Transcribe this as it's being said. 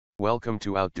Welcome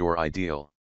to Outdoor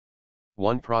Ideal.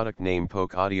 One product name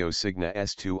Polk Audio Signa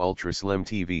S2 Ultra Slim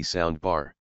TV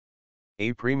Soundbar.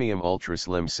 A premium ultra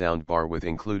slim soundbar with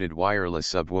included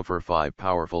wireless subwoofer. 5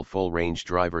 powerful full-range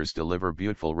drivers deliver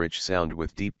beautiful rich sound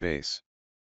with deep bass.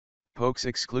 Polk's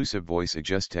exclusive voice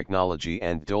adjust technology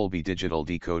and Dolby digital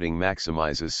decoding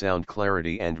maximizes sound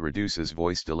clarity and reduces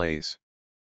voice delays.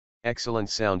 Excellent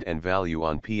sound and value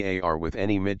on par with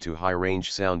any mid to high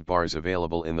range soundbars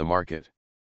available in the market.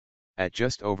 At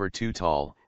just over 2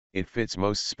 tall, it fits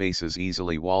most spaces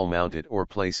easily, wall mounted or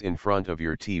place in front of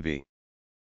your TV.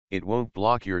 It won't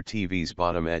block your TV's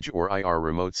bottom edge or IR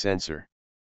remote sensor.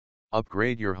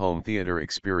 Upgrade your home theater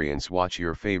experience. Watch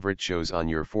your favorite shows on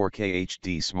your 4K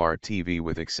HD smart TV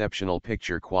with exceptional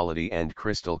picture quality and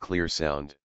crystal clear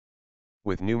sound.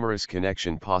 With numerous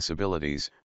connection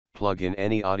possibilities, plug in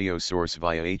any audio source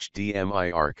via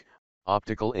HDMI ARC,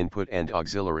 optical input and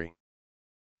auxiliary.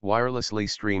 Wirelessly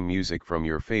stream music from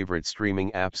your favorite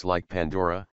streaming apps like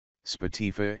Pandora,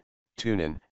 Spotify,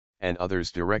 TuneIn, and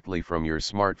others directly from your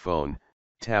smartphone,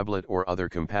 tablet or other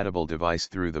compatible device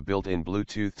through the built-in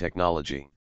Bluetooth technology.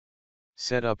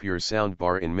 Set up your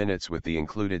soundbar in minutes with the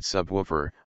included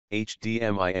subwoofer,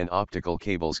 HDMI and optical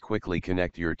cables. Quickly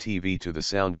connect your TV to the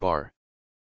soundbar.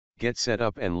 Get set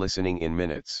up and listening in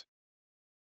minutes.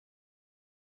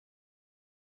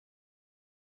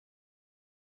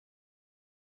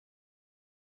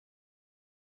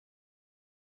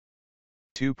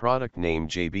 Product name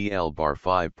JBL Bar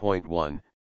 5.1,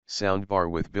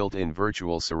 Soundbar with built-in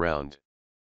virtual surround.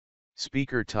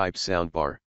 Speaker type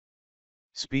soundbar.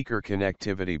 Speaker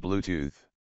connectivity Bluetooth.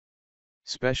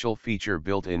 Special feature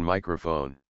built-in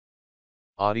microphone.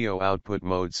 Audio output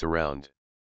mode surround.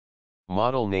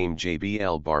 Model name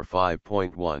JBL Bar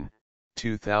 5.1,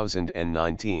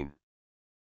 2019.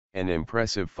 An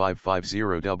impressive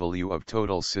 550W of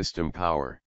total system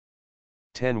power.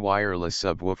 10 wireless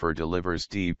subwoofer delivers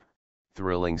deep,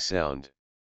 thrilling sound.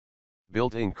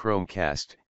 Built-in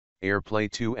Chromecast, AirPlay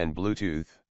 2 and Bluetooth.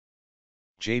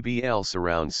 JBL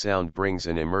Surround Sound brings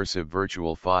an immersive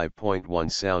virtual 5.1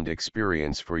 sound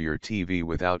experience for your TV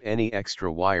without any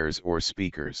extra wires or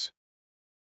speakers.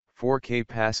 4K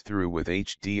pass-through with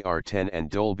HDR10 and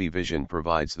Dolby Vision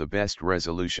provides the best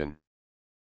resolution.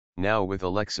 Now with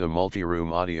Alexa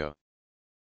multi-room audio.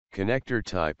 Connector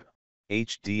type,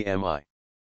 HDMI.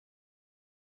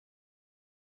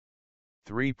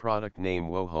 3 product name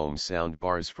Wohome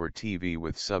soundbars for TV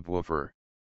with subwoofer.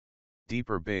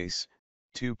 Deeper bass,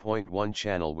 2.1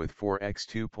 channel with 4x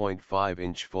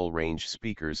 2.5-inch full-range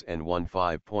speakers and one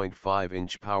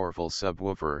 5.5-inch powerful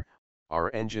subwoofer.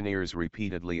 Our engineers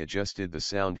repeatedly adjusted the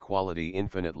sound quality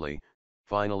infinitely,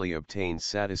 finally obtained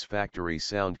satisfactory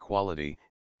sound quality.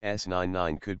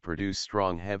 S99 could produce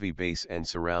strong heavy bass and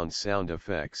surround sound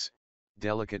effects,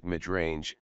 delicate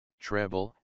mid-range,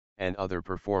 treble, and other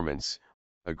performance.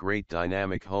 A great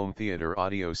dynamic home theater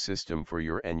audio system for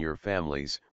your and your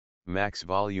family's. Max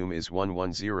volume is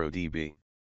 110 dB.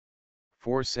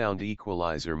 4 sound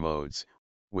equalizer modes,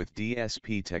 with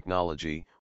DSP technology,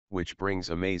 which brings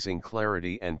amazing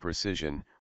clarity and precision,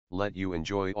 let you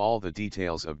enjoy all the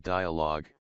details of dialogue,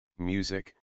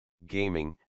 music,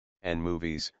 gaming, and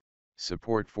movies.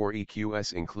 Support for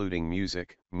EQS including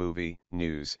music, movie,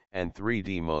 news, and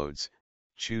 3D modes.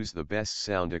 Choose the best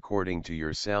sound according to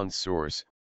your sound source.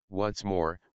 What's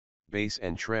more, bass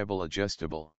and treble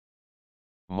adjustable.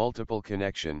 Multiple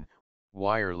connection,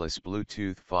 wireless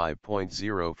Bluetooth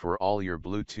 5.0 for all your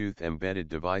Bluetooth embedded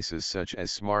devices such as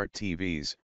smart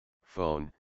TVs,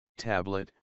 phone,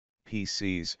 tablet,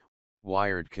 PCs,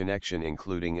 wired connection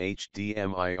including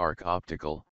HDMI ARC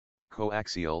optical,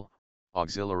 coaxial,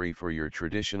 auxiliary for your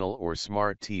traditional or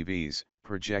smart TVs,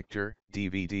 projector,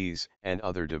 DVDs, and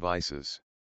other devices.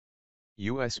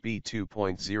 USB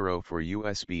 2.0 for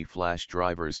USB flash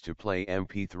drivers to play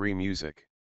MP3 music.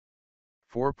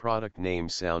 4 product name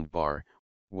soundbar,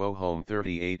 Wohome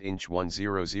 38-inch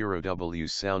 100W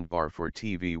soundbar for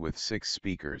TV with 6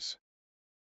 speakers.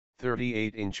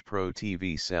 38-inch Pro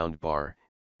TV soundbar,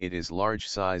 it is large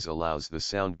size allows the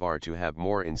soundbar to have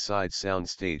more inside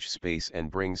soundstage space and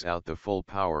brings out the full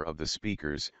power of the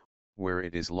speakers, where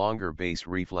it is longer bass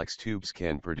reflex tubes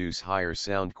can produce higher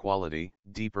sound quality,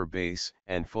 deeper bass,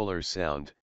 and fuller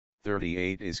sound.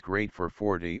 38 is great for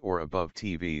 40 or above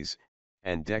TVs,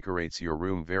 and decorates your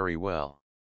room very well.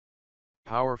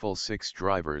 Powerful 6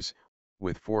 drivers,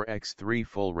 with 4x3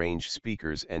 full-range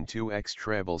speakers and 2x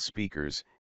treble speakers,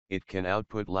 it can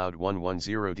output loud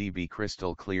 110 dB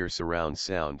crystal clear surround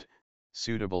sound,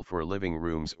 suitable for living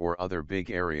rooms or other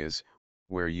big areas,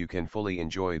 where you can fully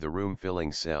enjoy the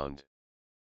room-filling sound.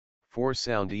 4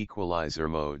 sound equalizer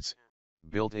modes,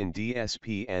 built-in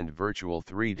DSP and virtual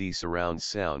 3D surround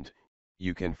sound.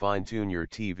 You can fine-tune your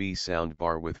TV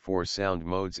soundbar with 4 sound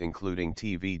modes including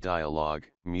TV dialogue,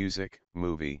 music,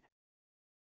 movie.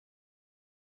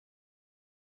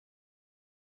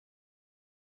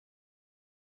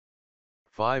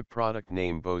 Five product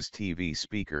name Bose TV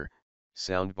speaker,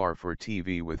 soundbar for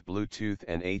TV with Bluetooth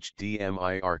and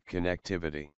HDMI ARC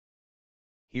connectivity.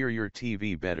 Hear your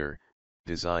TV better,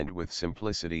 designed with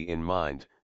simplicity in mind.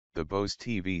 The Bose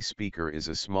TV speaker is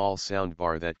a small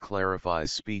soundbar that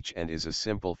clarifies speech and is a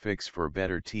simple fix for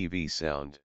better TV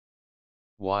sound.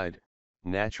 Wide,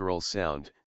 natural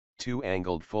sound, 2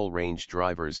 angled full-range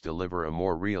drivers deliver a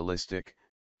more realistic,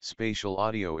 spatial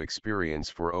audio experience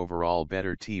for overall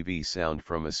better TV sound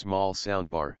from a small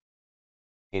soundbar.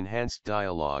 Enhanced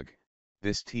dialogue.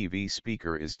 This TV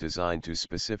speaker is designed to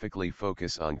specifically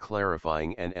focus on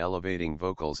clarifying and elevating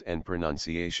vocals and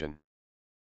pronunciation.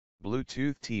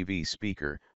 Bluetooth TV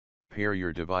speaker, pair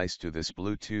your device to this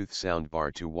Bluetooth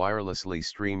soundbar to wirelessly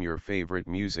stream your favorite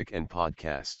music and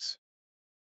podcasts.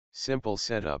 Simple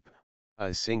setup,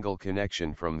 a single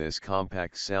connection from this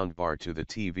compact soundbar to the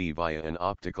TV via an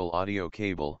optical audio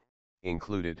cable,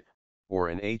 included, or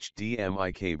an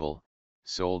HDMI cable,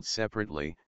 sold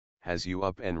separately, has you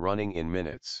up and running in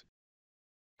minutes.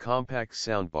 Compact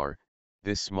soundbar.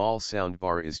 This small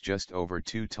soundbar is just over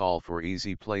too tall for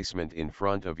easy placement in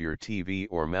front of your TV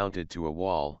or mounted to a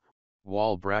wall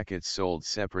brackets sold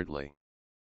separately.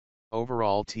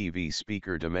 Overall TV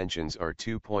speaker dimensions are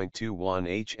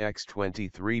 2.21 x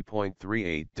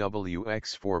 23.38 w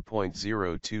x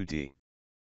 4.02 d.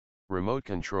 Remote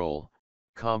control.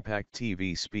 Compact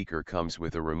TV speaker comes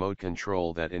with a remote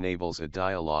control that enables a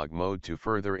dialogue mode to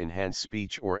further enhance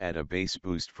speech or add a bass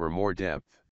boost for more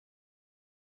depth.